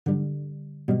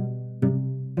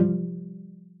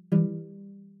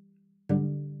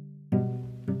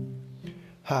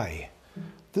Hi,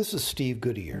 this is Steve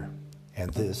Goodyear, and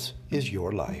this is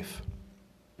Your Life.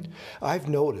 I've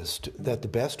noticed that the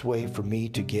best way for me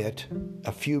to get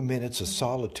a few minutes of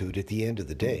solitude at the end of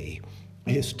the day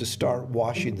is to start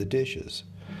washing the dishes.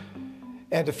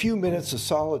 And a few minutes of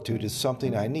solitude is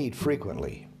something I need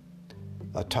frequently.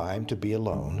 A time to be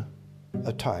alone,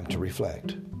 a time to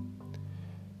reflect.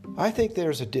 I think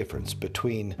there's a difference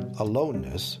between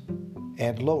aloneness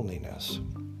and loneliness.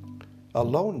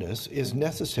 Aloneness is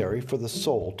necessary for the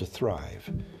soul to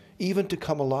thrive, even to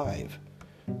come alive,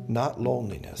 not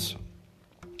loneliness.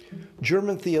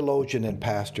 German theologian and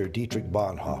pastor Dietrich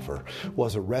Bonhoeffer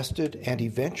was arrested and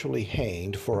eventually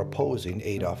hanged for opposing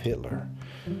Adolf Hitler.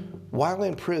 While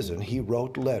in prison, he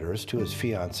wrote letters to his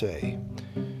fiancée.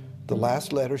 The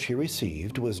last letter she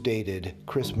received was dated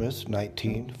Christmas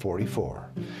 1944.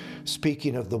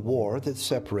 Speaking of the war that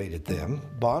separated them,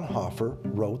 Bonhoeffer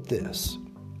wrote this: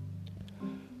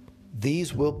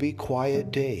 "These will be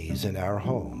quiet days in our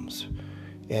homes,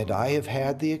 and I have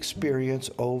had the experience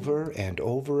over and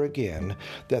over again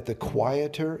that the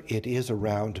quieter it is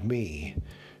around me,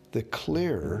 the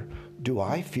clearer do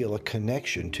I feel a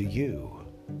connection to you.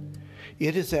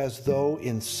 It is as though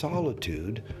in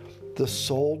solitude the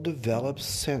soul develops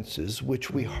senses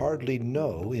which we hardly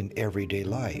know in everyday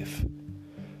life.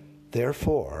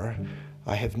 Therefore,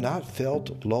 I have not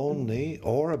felt lonely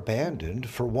or abandoned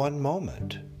for one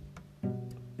moment.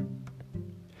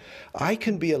 I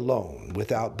can be alone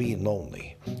without being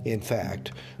lonely. In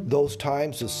fact, those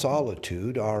times of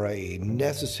solitude are a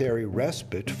necessary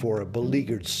respite for a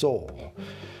beleaguered soul,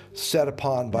 set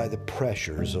upon by the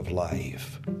pressures of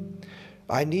life.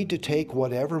 I need to take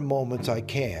whatever moments I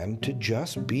can to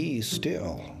just be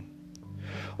still.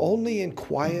 Only in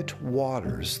quiet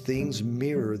waters things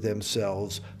mirror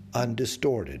themselves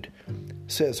undistorted,"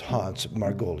 says Hans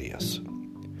Margolius.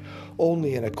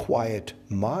 Only in a quiet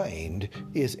mind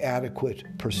is adequate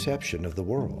perception of the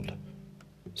world.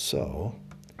 So,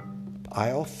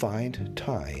 I'll find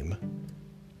time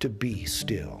to be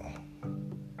still.